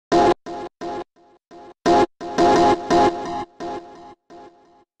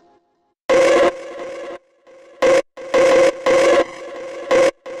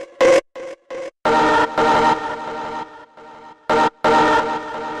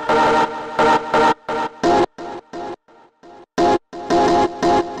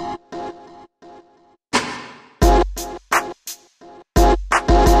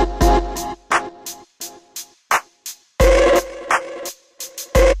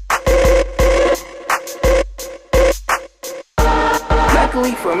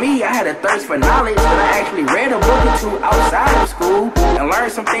luckily for me, I had a thirst for knowledge that I actually read a book or two outside of school and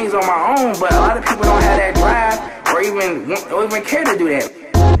learned some things on my own, but a lot of people don't have that drive or even care to do that.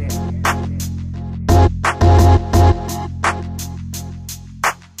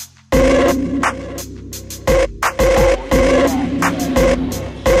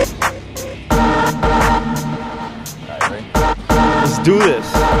 Let's do this.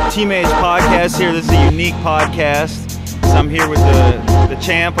 Mage podcast here. This is a unique podcast. So I'm here with the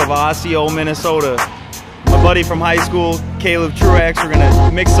champ of Osseo, Minnesota. My buddy from high school, Caleb Truax. We're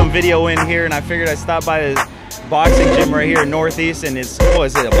gonna mix some video in here, and I figured I'd stop by his boxing gym right here in Northeast, and it's, what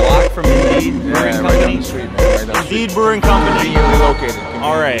is it, a block from Indeed Brewing Company? Right down the street, man. Right down the street. Indeed Brewing Company. Conveniently located.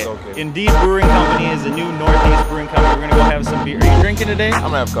 All right. Indeed Brewing Company is the new Northeast Brewing Company. We're gonna go have some beer. Are you drinking today? I'm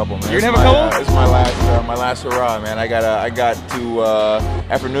gonna have a couple, man. You're gonna have a couple? It's my last hurrah, man. I got to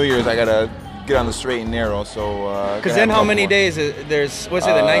after New Year's, I gotta get on the straight and narrow. So because then how many days? There's what's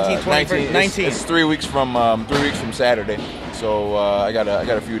it? The 19, 20, 19. It's 3 weeks from Saturday. So I got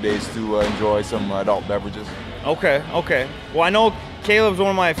a few days to enjoy some adult beverages. Okay. Well, I know Caleb's one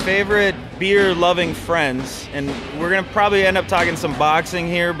of my favorite beer-loving friends, and we're gonna probably end up talking some boxing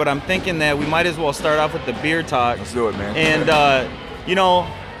here. But I'm thinking that we might as well start off with the beer talk. Let's do it, man. And you know,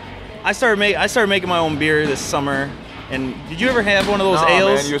 I started making my own beer this summer. And did you ever have one of those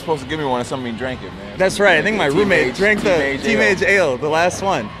ales? Man, you were supposed to give me one, and somebody drank it, man. That's right. I think my roommate drank the Mage ale, the last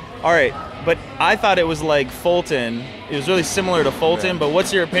one. All right, but I thought it was like Fulton. It was really similar to Fulton, but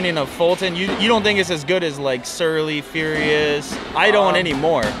what's your opinion of Fulton? You don't think it's as good as like Surly, Furious? I don't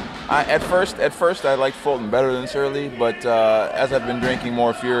anymore. At first I liked Fulton better than Surly, but as I've been drinking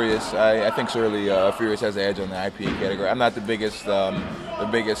more Furious, I think Surly Furious has the edge on the IPA category. I'm not the biggest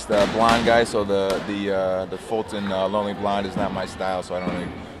blonde guy, so the Fulton Lonely Blonde is not my style, so I don't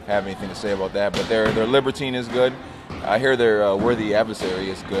really have anything to say about that. But their Libertine is good. I hear their Worthy Adversary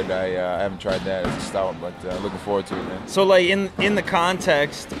is good. I haven't tried that as a stout, but looking forward to it, man. So like in the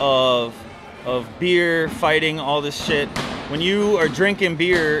context of beer, fighting, all this shit, when you are drinking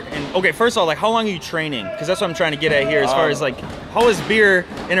beer, and okay, first of all, like how long are you training? Because that's what I'm trying to get at here, as far as like how does beer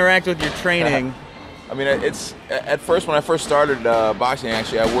interact with your training? I mean, it's at first when I first started boxing.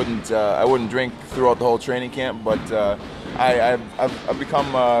 Actually, I wouldn't drink throughout the whole training camp, but I've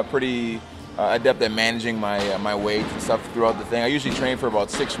become pretty adept at managing my weight and stuff throughout the thing. I usually train for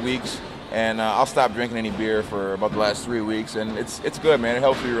about 6 weeks, and I'll stop drinking any beer for about the last 3 weeks, and it's good, man. It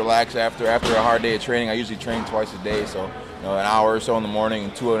helps me relax after a hard day of training. I usually train twice a day, so an hour or so in the morning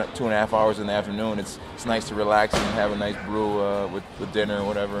and two and a half hours in the afternoon. It's nice to relax and have a nice brew with dinner or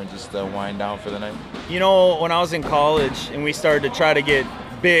whatever, and just wind down for the night. You know, when I was in college and we started to try to get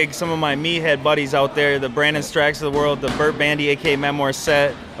big, some of my meathead buddies out there, the Brandon Strax of the world, the Burt Bandy, aka Memoir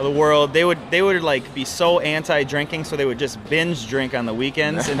Set of the world, they would like be so anti-drinking, so they would just binge drink on the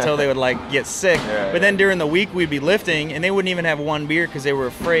weekends until they would like get sick. But then during the week we'd be lifting, and they wouldn't even have one beer because they were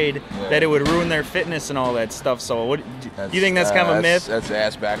afraid that it would ruin their fitness and all that stuff. So what do you think that's kind of a myth? That's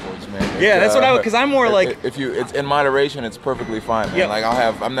ass backwards, man. Yeah, that's what because I'm more like, if it's in moderation, it's perfectly fine, man. Like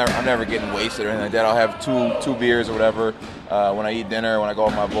I'm never getting wasted or anything like that. I'll have two beers or whatever when I eat dinner, when I go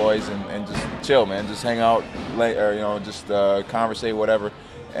with my boys, and just chill, man. Just hang out late, or just conversate, whatever,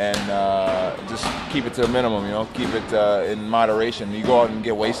 and just keep it to a minimum. Keep it in moderation. You go out and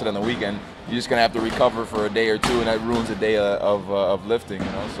get wasted on the weekend, you're just gonna have to recover for a day or two, and that ruins a day of lifting.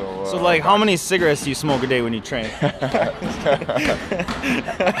 So like, how many cigarettes do you smoke a day when you train?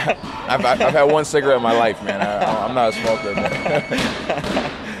 I've had one cigarette in my life, man. I'm not a smoker,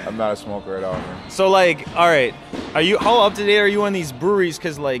 man. I'm not a smoker at all, man. So like, all right, how up to date are you on these breweries?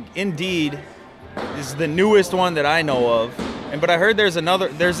 Because like Indeed is the newest one that I know of, but I heard there's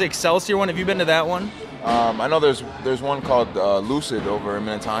the Excelsior one. Have you been to that one? I know there's one called Lucid over in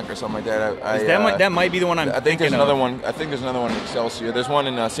Minnetonka or something like that. That might be the one I'm thinking there's another one. I think there's another one in Excelsior. There's one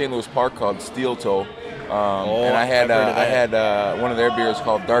in St. Louis Park called Steel Toe. And I had one of their beers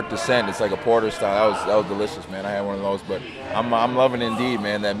called Dark Descent. It's like a porter style. That was delicious, man. I had one of those, but I'm loving Indeed,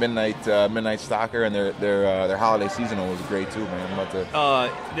 man. That midnight stalker, and their holiday seasonal was great too, man. I'm about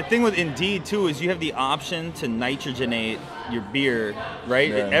to. The thing with Indeed too is you have the option to nitrogenate your beer, right?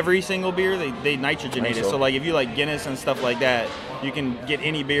 Yeah. Every single beer they nitrogenate it. So like if you like Guinness and stuff like that, you can get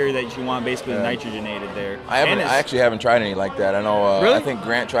any beer that you want basically nitrogenated there. I actually haven't tried any like that. I know. Really? I think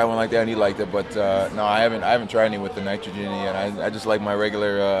Grant tried one like that and he liked it, but no, I haven't tried any with the nitrogen yet. I just like my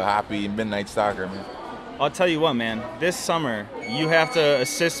regular hoppy midnight stalker, man. I'll tell you what, man. This summer you have to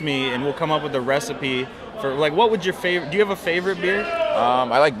assist me, and we'll come up with a recipe for like what would your favorite? Do you have a favorite beer?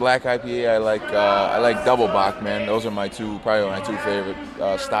 I like black IPA. I like double bock, man. Those are probably my two favorite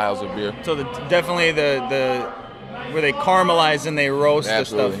styles of beer. So definitely the where they caramelize and they roast the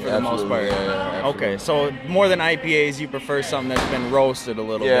stuff for the most part. Yeah, okay, so more than IPAs, you prefer something that's been roasted a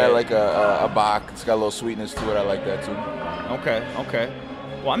little bit. Yeah, like a bock. It's got a little sweetness to it. I like that too. Okay.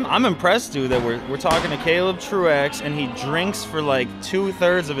 Well, I'm impressed, dude, that we're talking to Caleb Truax, and he drinks for like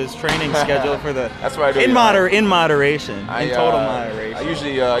 2/3 of his training schedule for the. That's what I do. In moderation, in total moderation.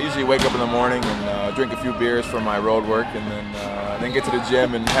 I usually wake up in the morning and drink a few beers for my road work, and then get to the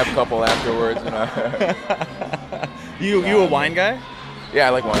gym and have a couple afterwards. You a wine guy? Yeah, I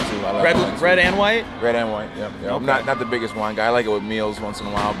like wine too. I like wine too. Red and white. Red and white. Yeah. Okay. I'm not the biggest wine guy. I like it with meals once in a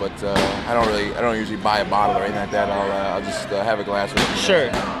while, but I don't usually buy a bottle or anything like that. I'll just have a glass with it. Sure.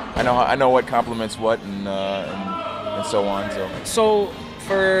 I know what complements what and so on. So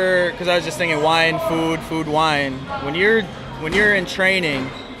because I was just thinking wine, food, wine. When you're in training,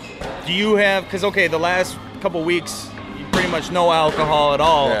 do you have? Because the last couple weeks, pretty much no alcohol at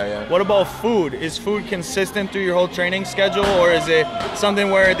all. Yeah. What about food? Is food consistent through your whole training schedule, or is it something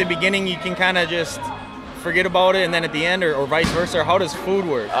where at the beginning you can kind of just forget about it and then at the end, or vice versa? How does food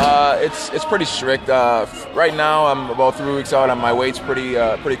work? It's pretty strict. Right now I'm about 3 weeks out, and my weight's pretty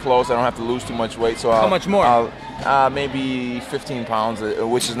close. I don't have to lose too much weight. So how much more? Maybe 15 pounds,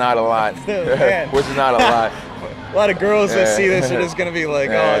 which is not a lot. Which is not a lot. A lot of girls that see this are just gonna be like,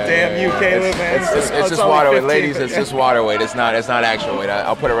 "Oh, damn you, Caleb, man." It's just water weight, ladies. It's just water weight. It's not actual weight.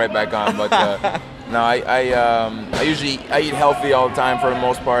 I'll put it right back on. But no, I usually eat healthy all the time for the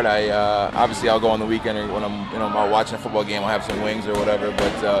most part. Obviously I'll go on the weekend or when I'm watching a football game. I'll have some wings or whatever.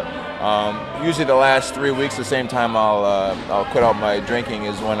 But usually the last 3 weeks, the same time I'll quit out my drinking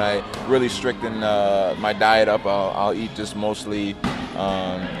is when I really stricten my diet up. I'll eat just mostly.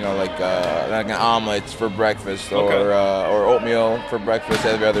 Like an omelet for breakfast or oatmeal for breakfast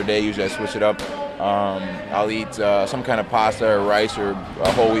every other day. Usually I switch it up. I'll eat some kind of pasta or rice or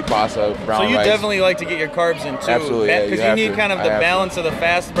whole wheat pasta, brown rice. So you definitely like to get your carbs in too. Absolutely, because you need kind of the balance of the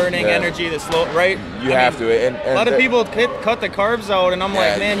fast burning energy, the slow, right? You have to. And a lot of people cut the carbs out, and I'm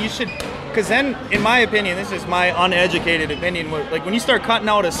like, man, you should. Because then, in my opinion, this is my uneducated opinion, like when you start cutting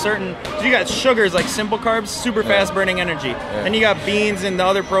out a certain, you got sugars like simple carbs, super fast burning energy. Then you got beans and the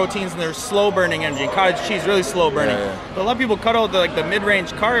other proteins, and they're slow burning energy. Cottage cheese, really slow burning. But a lot of people cut out the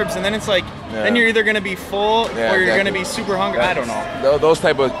mid-range carbs, and then it's like, then you're either going to be full or you're going to be super hungry. I don't know. Those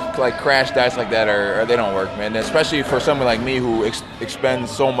type of like crash diets like that they don't work, man. Especially for someone like me who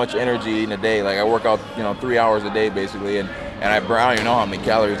expends so much energy in a day. Like I work out, 3 hours a day basically, and I don't even know how many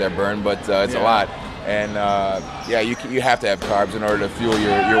calories I burn, but it's a lot. And you have to have carbs in order to fuel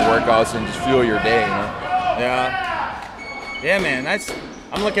your workouts and just fuel your day. Yeah, man.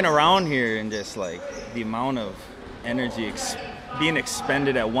 I'm looking around here and just like the amount of energy being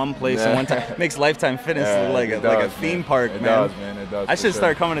expended at one place at one time makes Lifetime Fitness look like a theme park, man. It does, man. It does. I should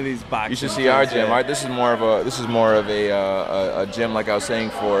start coming to these boxes. You should see our gym. This is more of a gym, like I was saying,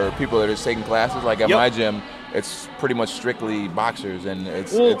 for people that are just taking classes. Like at my gym, it's pretty much strictly boxers, and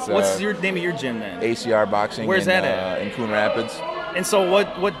it's what's your name of your gym then? ACR Boxing. Where's that at? In Coon Rapids. And so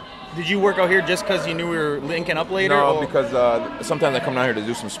what did you work out here just because you knew we were linking up later? No, because sometimes I come down here to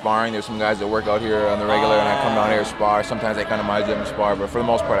do some sparring. There's some guys that work out here on the regular, and I come down here to spar. Sometimes they come to my gym and spar, but for the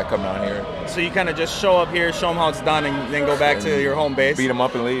most part, I come down here. So you kind of just show up here, show them how it's done, and then go back to your home base? Beat them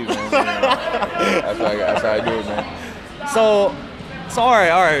up and leave, man. That's how I do it, man. So all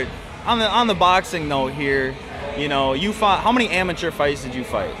right. On the boxing note here, you fought. How many amateur fights did you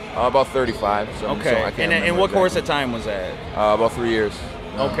fight? About 35. Okay. And what course of time was that? About 3 years.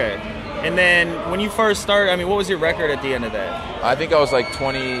 Okay. And then when you first started, what was your record at the end of that? I think I was like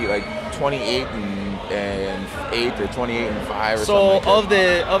 28 and 8 or 28 and 5 or something like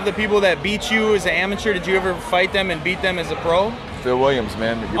that. So of the people that beat you as an amateur, did you ever fight them and beat them as a pro? Phil Williams,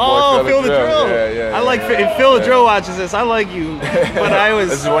 man. Your boy Phil the Drill. Yeah. I like if Phil the Drill watches this. I like you, but I was.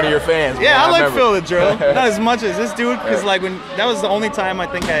 This is one of your fans. Yeah, man. I like Phil the Drill. Not as much as this dude, because like when that was the only time I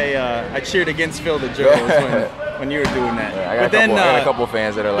think I cheered against Phil the Drill was when you were doing that. Yeah, I got a couple of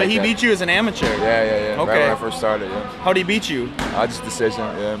fans that are like. But he beat you as an amateur. Yeah. Okay. Right when I first started. Yeah. How'd he beat you? Just decision.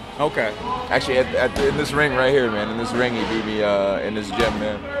 Yeah. Okay. Actually, in this ring right here, man. In this ring, he beat me in this gym,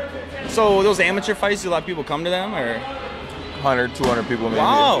 man. So those amateur fights, do a lot of people come to them, or? 100, 200 people maybe.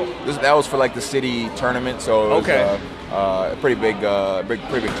 Wow. That was for like the city tournament, so it was a pretty big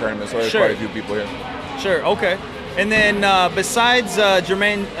tournament, so there's quite a few people here. Sure, okay. And then besides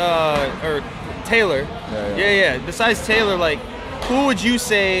Jermaine or Taylor, besides Taylor, like, who would you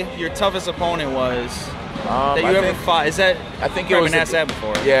say your toughest opponent was that you ever fought? Is that? I think I've it was been asked that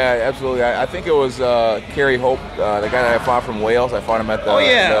before. Yeah, absolutely. I think it was Kerry Hope, the guy that I fought from Wales. I fought him at the. Oh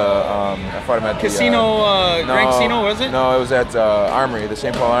yeah. I fought him at Casino. Grand Casino, was it? No, it was at Armory, the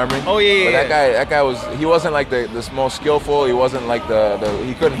St. Paul Armory. Oh yeah. But that guy was. He wasn't like the most skillful. He wasn't like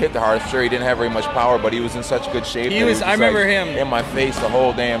he couldn't hit the hardest. Sure, he didn't have very much power, but he was in such good shape. He was. I remember him in my face the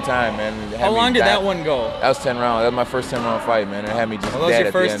whole damn time, man. How long did that one go? That was 10 rounds. That was my first 10-round fight, man. It had me just That was dead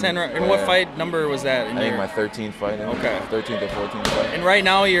your first at the end. 10 round. And what fight number was that? I think my 13th fight. Okay. 13th or 14th fight. And right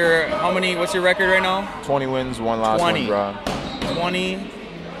now you're how many? What's your record right now? 20 wins, 1 loss, 1 draw. 20,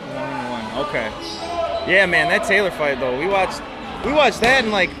 1. Okay. Yeah, man, that Taylor fight though. We watched that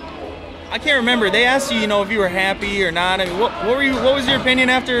and like I can't remember. They asked you, if you were happy or not. I mean, what was your opinion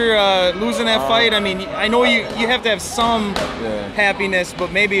after losing that fight? I mean, I know you have to have some happiness,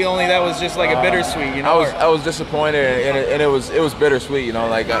 but maybe only that was just like a bittersweet, I was disappointed, and it was bittersweet,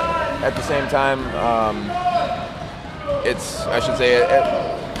 like at the same time, it's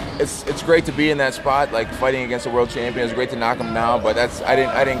great to be in that spot, like fighting against a world champion. It's great to knock him down, but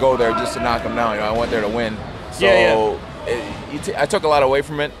I didn't go there just to knock him down. I went there to win. So I took a lot away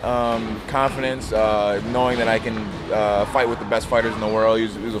from it. Confidence, knowing that I can fight with the best fighters in the world. He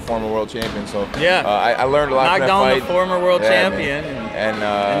was a former world champion, so I learned a lot from that fight. Knocked down the former world champion,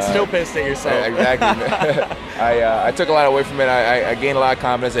 and still pissed at yourself. Exactly. I took a lot away from it. I gained a lot of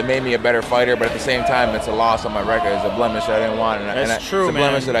confidence. It made me a better fighter, but at the same time, it's a loss on my record. It's a blemish I didn't want. That's true, it's a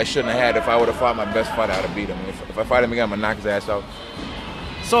blemish that I shouldn't have had. If I would have fought my best fight, I would have beat him. If I fight him again, I'm going to knock his ass out.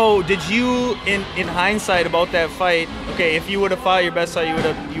 So did you, in hindsight about that fight, okay, if you would have fought your best fight, you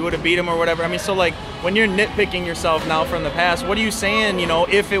would have beat him or whatever. I mean, so like when you're nitpicking yourself now from the past, what are you saying?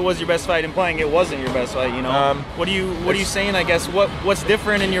 If it was your best fight and playing it wasn't your best fight, what are you saying? I guess what's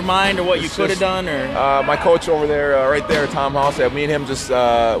different in your mind or what you could have done or? My coach over there, right there, Tom Hall, said me and him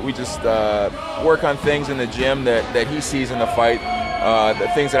we work on things in the gym that he sees in the fight. The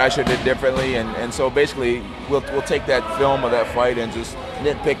things that I should have did differently, and so basically we'll take that film of that fight and just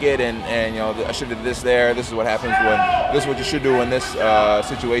nitpick it, and I should have did this there. This is what happens this is what you should do when this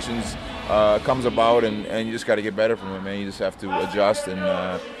situations comes about, and you just got to get better from it, man. You just have to adjust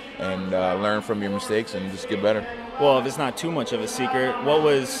and learn from your mistakes and just get better. Well, if it's not too much of a secret, what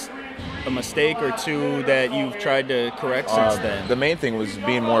was a mistake or two that you've tried to correct since then? The main thing was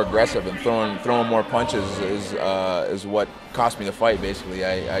being more aggressive and throwing more punches is what cost me the fight, basically.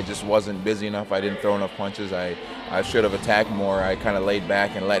 I just wasn't busy enough. I didn't throw enough punches. I should have attacked more. I kind of laid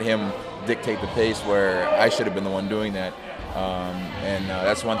back and let him dictate the pace where I should have been the one doing that.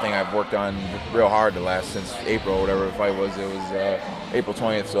 That's one thing I've worked on real hard since April, whatever the fight was. It was April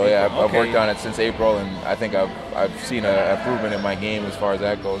 20th. So yeah, I've worked on it since April, and I think I've seen an improvement in my game as far as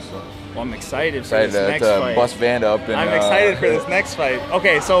that goes. So. Well, I'm excited for this next fight. Bust Vanda up. I'm excited for this next fight.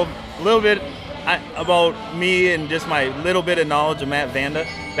 Okay, so a little bit about me and just my little bit of knowledge of Matt Vanda.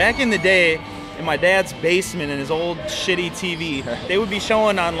 Back in the day, in my dad's basement in his old shitty TV, they would be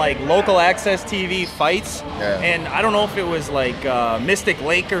showing on like local access TV fights, and I don't know if it was like Mystic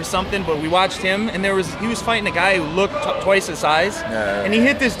Lake or something, but we watched him, and he was fighting a guy who looked twice his size, and he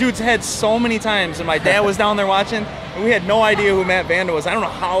hit this dude's head so many times, and my dad was down there watching, and we had no idea who Matt Vanda was. I don't know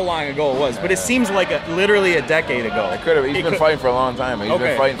how long ago it was, but it seems like literally a decade ago. It could have. He's been fighting for a long time. He's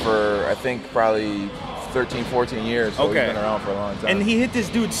been fighting for, I think, probably 13, 14 years, so he's been around for a long time. And he hit this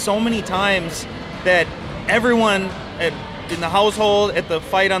dude so many times that everyone in the household, at the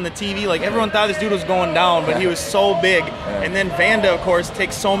fight on the TV, like everyone thought this dude was going down, but he was so big. And then Vanda, of course,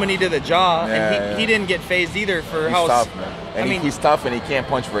 takes so many to the jaw, and he didn't get phased either for he's tough, man. And he's tough, and he can't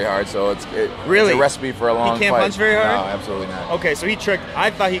punch very hard, so it's a recipe for a long fight. He can't punch very hard? No, absolutely not. Okay, so he tricked.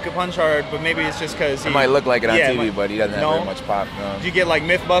 I thought he could punch hard, but maybe it's just because he might look like it on TV, but he doesn't have very much pop. No. Did you get like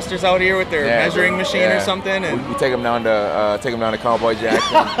Mythbusters out here with their measuring machine or something? And we take him down to Cowboy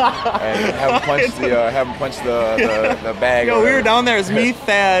Jackson and have him punch the bag. Yo, we were down there. It was me,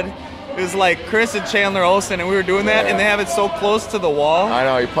 Thad. It was like Chris and Chandler Olsen, and we were doing that, and they have it so close to the wall. I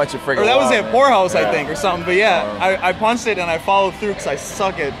know, you punch it freaking Or that wall, was at Poorhouse, I think, or something. But I punched it, and I followed through because I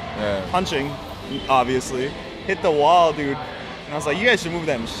suck at punching, obviously. Hit the wall, dude. And I was like, you guys should move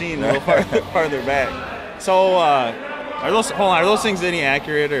that machine a little farther back. So, are those things any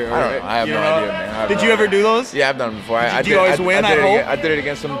accurate? Or I don't know. I have no idea, man. Did you ever do those? Yeah, I've done them before. Did you always win, I hope? I did it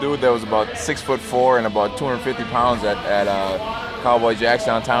against some dude that was about 6'4" and about 250 pounds at Cowboy Jack's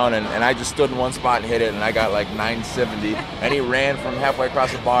downtown, and I just stood in one spot and hit it, and I got like 970, and he ran from halfway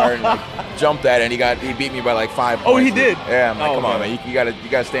across the bar and jumped at it, and he beat me by like 5 points. Oh, he did? Yeah, I'm like, come on, man, you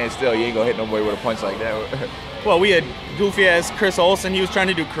gotta stand still. You ain't gonna hit nobody with a punch like that. Well, we had goofy ass Chris Olsen. He was trying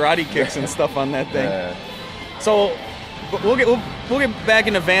to do karate kicks and stuff on that thing. So But we'll get back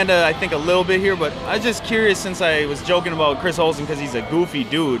into Vanda, I think, a little bit here. But I was just curious, since I was joking about Chris Olsen because he's a goofy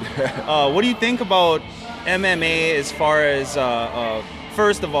dude. What do you think about MMA as far as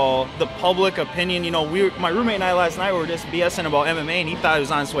first of all, the public opinion? You know, my roommate and I last night were just BSing about MMA, and he thought it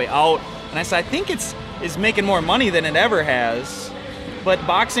was on its way out. And I said, I think it's making more money than it ever has. But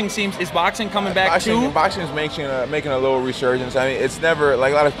is boxing coming back too? Boxing is making a little resurgence. I mean, it's never,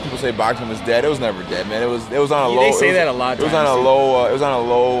 like a lot of people say boxing was dead. It was never dead, man. It was on a low. They say that a lot. It was on a low. It was on a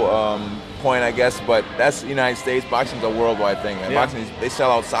low point, I guess. But that's the United States. Boxing's a worldwide thing, man. Yeah. Boxing, they sell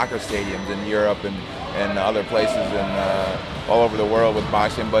out soccer stadiums in Europe and other places and all over the world with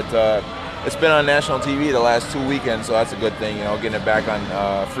boxing. But it's been on national TV the last 2 weekends, so that's a good thing. You know, getting it back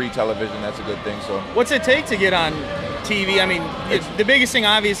on free television, that's a good thing. So, what's it take to get on TV? I mean, the biggest thing,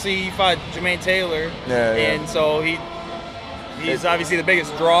 obviously, he fought Jermaine Taylor, and so he's obviously the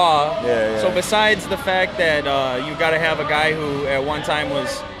biggest draw. So besides the fact that you got to have a guy who at one time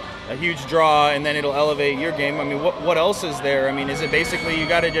was a huge draw, and then it'll elevate your game. I mean, what else is there? I mean, is it basically you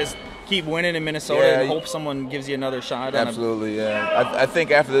got to just keep winning in Minnesota and hope someone gives you another shot? Absolutely, yeah. I think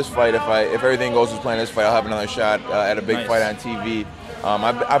after this fight, if everything goes as planned, this fight, I'll have another shot at a big fight on TV.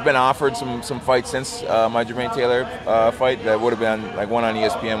 I've been offered some fights since my Jermaine Taylor fight that would have been like one on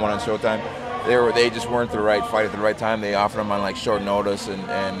ESPN, one on Showtime. They just weren't the right fight at the right time. They offered them on like short notice,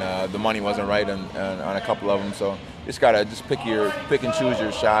 and the money wasn't right on a couple of them. So you just gotta pick and choose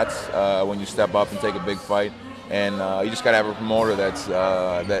your shots when you step up and take a big fight. And you just got to have a promoter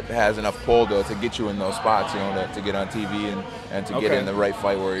that has enough pull to get you in those spots, you know, to get on TV and to get in the right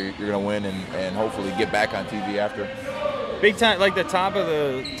fight where you're going to win and hopefully get back on TV after. Big time, like the top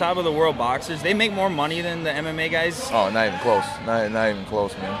of the world boxers, they make more money than the MMA guys. Oh, not even close. Not even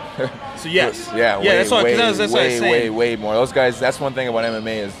close, man. So yes, that's what I was saying. Way more. Those guys. That's one thing about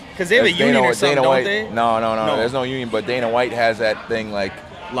MMA is because they have a union or something, don't they? No. There's no union, but Dana White has that thing like.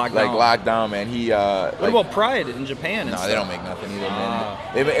 Locked down, man. What about Pride in Japan? No, they don't make nothing either, man.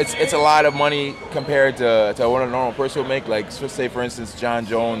 It's a lot of money compared to what a normal person would make. Like, say for instance, John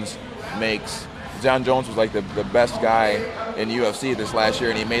Jones was like the best guy in UFC this last year,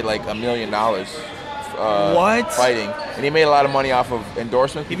 and he made like $1 million. Fighting, and he made a lot of money off of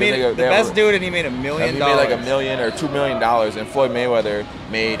endorsements. He made the best dude, and he made $1 million. He made like $1 million or $2 million, and Floyd Mayweather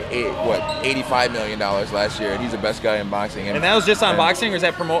made $85 million last year, and he's the best guy in boxing. And that was just on boxing, or is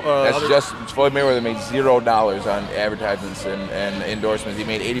that promote? That's just Floyd Mayweather made $0 on advertisements and endorsements. He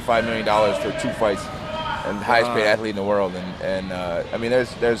made $85 million for 2 fights, and the highest paid athlete in the world. And I mean,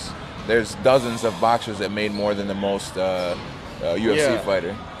 there's dozens of boxers that made more than the most UFC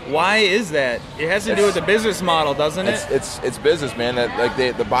fighter. Why is that? It has to do with the business model, doesn't it? It's business, man. That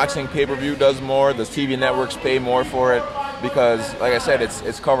like the boxing pay-per-view does more. The TV networks pay more for it because, like I said,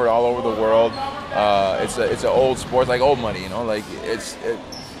 it's covered all over the world. It's an old sport, like old money, you know. Like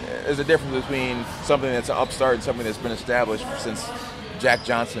there's a difference between something that's an upstart and something that's been established since Jack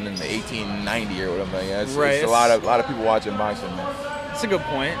Johnson in the 1890 or whatever. Yeah, it's a lot of people watching boxing, man. That's a good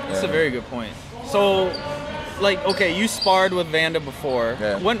point. That's a very good point. So. Like, okay, you sparred with Vanda before.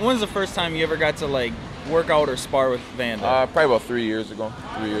 Yeah. When's the first time you ever got to like work out or spar with Vanda? Probably about 3 years ago.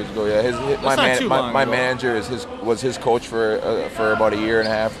 3 years ago, yeah. My manager was his coach for about 1.5 years,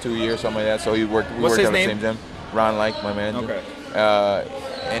 2 years, something like that. So we worked at the same gym. Ron Like, my manager.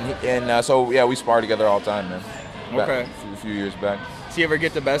 Okay. So yeah, we sparred together all the time, man. Okay. A few years back. Does he ever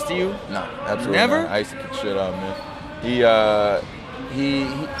get the best of you? No, absolutely never. Not. I used to kick shit out, man.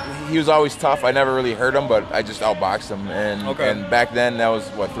 He was always tough. I never really hurt him, but I just outboxed him. And back then, that was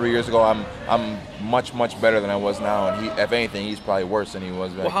 3 years ago. I'm much better than I was now. And if anything, he's probably worse than he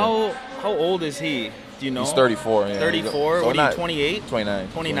was back then. How old is he? Do you know? He's 34. Yeah. 34. So what are you? 28. 29.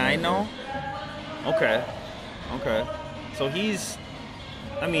 29 now. Okay. So he's.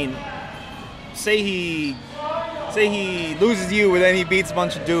 I mean, say he loses to you, but then he beats a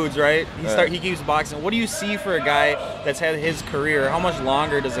bunch of dudes, right? He keeps boxing. What do you see for a guy that's had his career? How much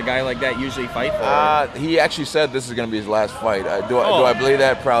longer does a guy like that usually fight for? He actually said this is going to be his last fight. Do I believe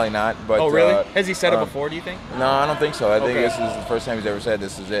that? Probably not. But really? Has he said it before? Do you think? No, I don't think so. I think this is the first time he's ever said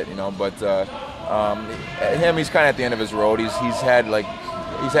this is it. You know, but him, he's kind of at the end of his road. He's had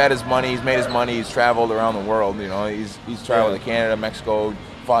his money. He's made his money. He's traveled around the world. You know, he's traveled to Canada, Mexico,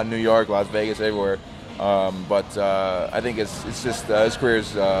 fought in New York, Las Vegas, everywhere. But I think it's just his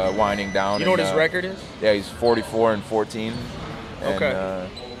career's winding down. You know what his record is? Yeah, he's 44-14. And,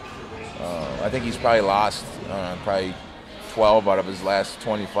 I think he's probably lost probably 12 out of his last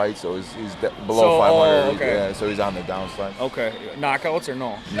 20 fights, so he's below 500. So he's on the downside. Okay, knockouts or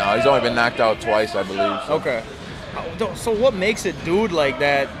no? No, he's only been knocked out twice, I believe. So. Okay. So what makes a dude like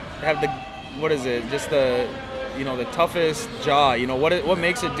that have the, what is it? Just the the toughest jaw? What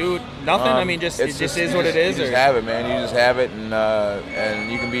makes it do nothing? I mean, it just is what it is. You just have it, man. You just have it,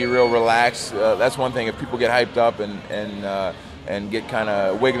 and you can be real relaxed. That's one thing. If people get hyped up and get kind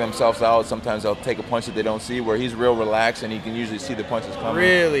of wigging themselves out, sometimes they'll take a punch that they don't see. Where he's real relaxed, and he can usually see the punches coming.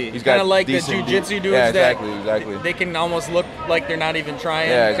 Really, he's kind of like the jiu-jitsu dudes. Yeah, exactly. They can almost look like they're not even trying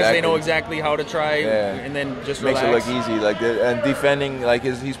because they know exactly how to try, and then just makes relax. it look easy. And defending,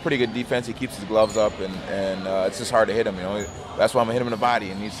 he's pretty good defense. He keeps his gloves up, and it's just hard to hit him. That's why I'm gonna hit him in the body,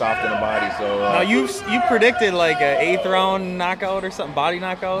 and he's soft in the body. So now you predicted like an 8th round knockout or something, body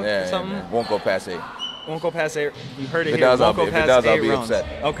knockout or something. Yeah, won't go past 8. Won't go past 8. You heard it if here. If it does, I'll be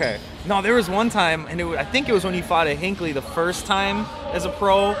upset. Okay. No, there was one time, and I think it was when you fought at Hinckley the first time as a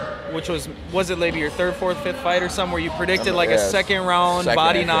pro, which was it maybe your 3rd, 4th, 5th fight or something, where you predicted like a second round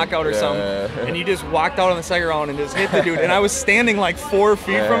body knockout or something, and you just walked out on the second round and just hit the dude, and I was standing like 4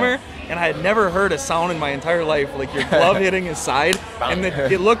 feet from her, and I had never heard a sound in my entire life, like your glove hitting his side, and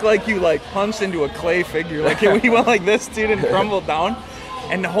it looked like you like punched into a clay figure, like he went like this, dude, and crumbled down.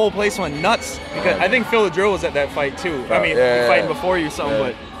 And the whole place went nuts because I think Phil the Drill was at that fight too. I mean, fighting before you something,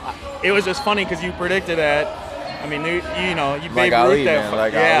 but it was just funny because you predicted that. I mean, you Babe Ruth that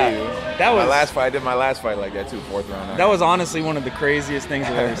fight. That was my last fight. I did my last fight like that too, 4th round. That was honestly one of the craziest things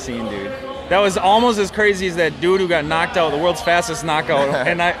I've ever seen, dude. That was almost as crazy as that dude who got knocked out, the world's fastest knockout.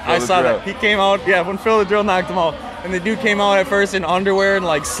 And I saw that he came out, when Phil the Drill knocked him out, and the dude came out at first in underwear and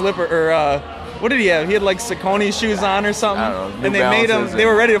like slipper or. What did he have? He had like Saucony shoes on or something. I don't know. And they made him. They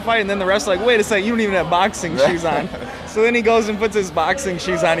were ready to fight, and then the rest like, wait a second, you don't even have boxing shoes on. So then he goes and puts his boxing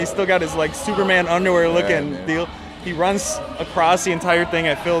shoes on. He's still got his like Superman underwear looking deal. He runs across the entire thing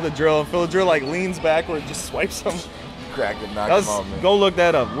at Phil the Drill. And Phil the Drill like leans backward, just swipes him. Cracked him, knocked him out, man. Go look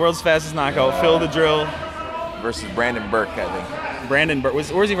that up. World's fastest knockout. Phil the Drill versus Brandon Burke, I think. Brandon Burke.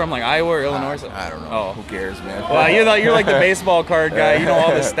 Where's he from? Like Iowa or Illinois? I don't know. Oh. Who cares, man? Well, you're like the baseball card guy. You know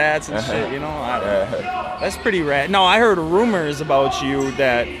all the stats and shit. I don't know. That's pretty rad. No, I heard rumors about you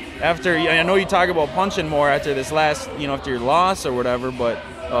that after. I know you talk about punching more after this last, after your loss or whatever. But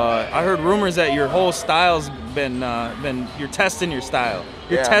I heard rumors that your whole style's been you're testing your style.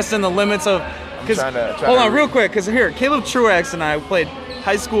 You're testing the limits of. Hold on, real quick, because here, Caleb Truax and I played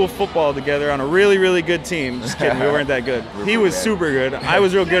high school football together on a really, really good team. Just kidding, we weren't that good. He was super good. I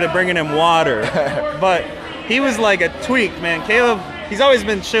was real good at bringing him water. But he was like a tweak, man. Caleb, he's always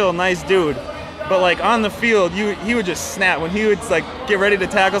been chill, nice dude. But like on the field, he would just snap. When he would like get ready to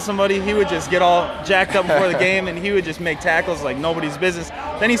tackle somebody, he would just get all jacked up before the game, and he would just make tackles like nobody's business.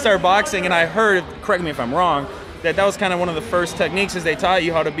 Then he started boxing, and I heard, correct me if I'm wrong, that was kind of one of the first techniques is they taught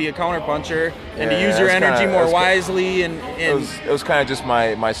you how to be a counterpuncher and to use your energy more wisely. And it was kind of just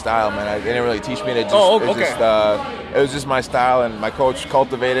my style, man. They didn't really teach me. It was just my style, and my coach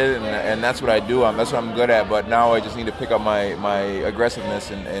cultivated it, and that's what I do. That's what I'm good at. But now I just need to pick up my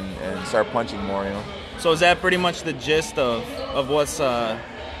aggressiveness and start punching more. So is that pretty much the gist of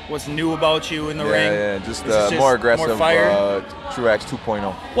what's new about you in the ring? Yeah, just more aggressive, more fire? Truax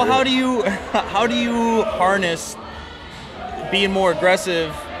 2.0. Well, how do you harness being more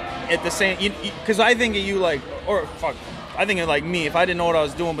aggressive at the same? Because I think of you I think of like me. If I didn't know what I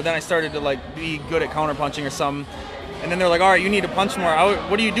was doing, but then I started to like be good at counterpunching or something, and then they're like, all right, you need to punch more.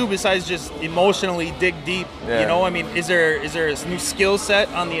 What do you do besides just emotionally dig deep? I mean, is there a new skill set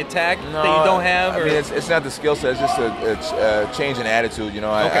on the attack that you don't have? I mean, it's not the skill set. It's just a change in attitude.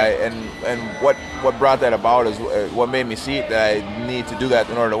 And what brought that about is what made me see it that I need to do that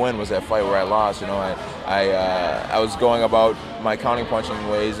in order to win was that fight where I lost. I was going about my counting punching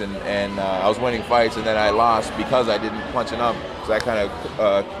ways, and I was winning fights, and then I lost because I didn't punch enough. So I kind of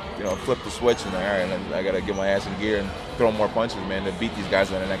flip the switch and all right, I got to get my ass in gear and throw more punches, man, to beat these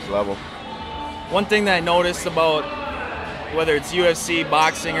guys on the next level. One thing that I noticed about whether it's UFC,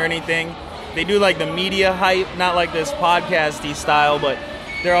 boxing, or anything, they do like the media hype, not like this podcasty style, but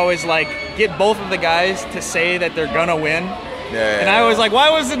they're always like, get both of the guys to say that they're gonna win. And I was like, why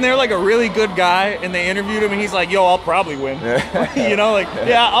wasn't there like a really good guy and they interviewed him and he's like, yo, I'll probably win.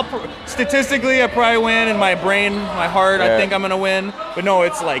 Statistically I probably win, in my brain, my heart, I think I'm gonna win. But no,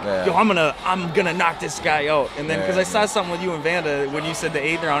 it's like, yo, I'm gonna knock this guy out. And then because I saw something with you and Vanda when you said the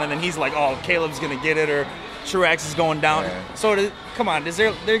 8th round, and then he's like, oh, Caleb's gonna get it, or Truax is going down. So come on,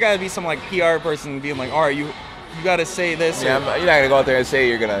 there gotta be some like PR person being like, all right, you got to say this. Yeah, you're not gonna go out there and say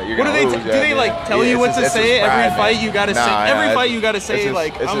you're gonna lose. Do they like tell you what to say every fight? You got to say every fight. You got to say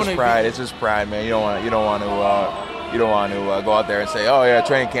like, it's just pride. It's just pride, man. You don't want to go out there and say, oh yeah,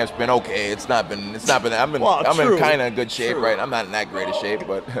 training camp's been okay. It's not been. I'm in kind of good shape, right? I'm not in that great of shape,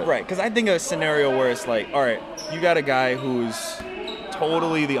 but right. Because I think of a scenario where it's like, all right, you got a guy who's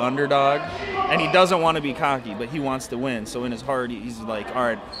totally the underdog, and he doesn't want to be cocky, but he wants to win. So in his heart, he's like, all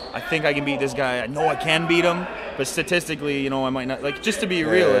right, I think I can beat this guy. I know I can beat him, but statistically, you know, I might not. Like, just to be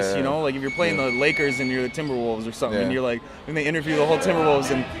realist, you know, like if you're playing the Lakers and you're the Timberwolves or something, and you're like, when they interview the whole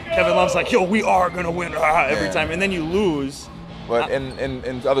Timberwolves, and Kevin Love's like, yo, we are gonna win every time, and then you lose. But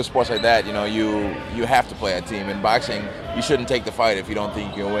in other sports like that, you know, you have to play a team. In boxing, you shouldn't take the fight if you don't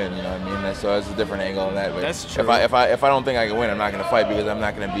think you can win. You know what I mean? So that's a different angle on that. But that's true. If I don't think I can win, I'm not going to fight because I'm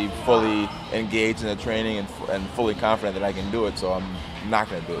not going to be fully engaged in the training and fully confident that I can do it. So I'm not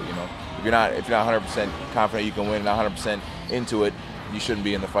going to do it. You know, if you're not 100% confident you can win and 100% into it, you shouldn't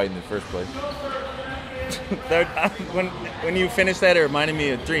be in the fight in the first place. When you finished that, it reminded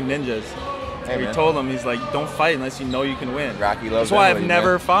me of Three Ninjas. He told him, he's like, don't fight unless you know you can win. Rocky loves That's why I've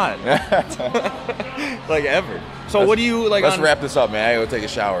never fought. Like, ever. So what do you like? Let's wrap this up, man. I gotta go take a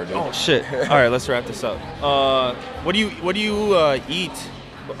shower, dude. Oh shit! All right, let's wrap this up. What do you eat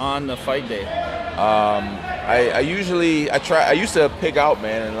on the fight day? I used to pig out,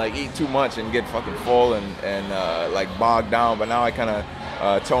 man, and like eat too much and get fucking full and like bogged down. But now I kind of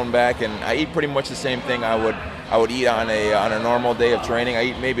tone back and I eat pretty much the same thing I would eat on a normal day of training. I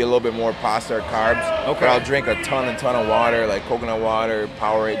eat maybe a little bit more pasta or carbs. Okay. But I'll drink a ton of water, like coconut water,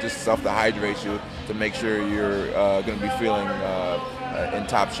 Powerade, just stuff to hydrate you to make sure you're going to be feeling in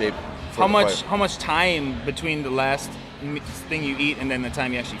top shape. How much time between the last thing you eat and then the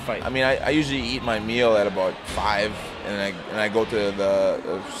time you actually fight? I mean, I usually eat my meal at about 5, and I go to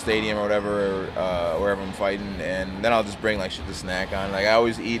the stadium or whatever, wherever I'm fighting, and then I'll just bring like shit to snack on. Like I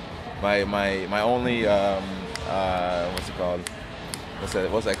always eat my only what's it called? What's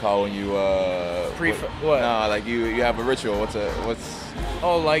that called when you what? No, like you have a ritual. What's that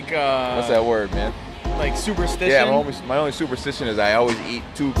word, man? Like superstition? Yeah, my only superstition is I always eat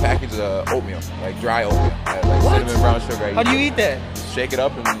 2 packages of oatmeal, like dry oatmeal. Like cinnamon brown sugar. How do you eat that? Just shake it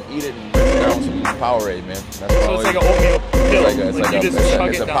up and eat it and drink it down with some Powerade, man. So it's like an oatmeal pill.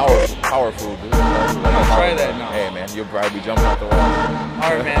 It's a power food. I'm gonna try that now. Hey, man, you'll probably be jumping out the wall.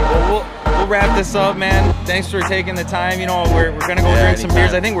 All right, man. Well, we'll wrap this up, man. Thanks for taking the time. You know, we're gonna go drink some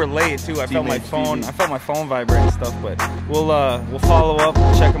beers. I think we're late too. I felt my phone vibrate and stuff, but we'll follow up,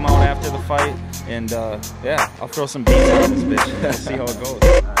 check them out after the fight, and yeah, I'll throw some beats on this bitch and we'll see how it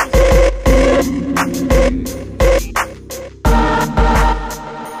goes.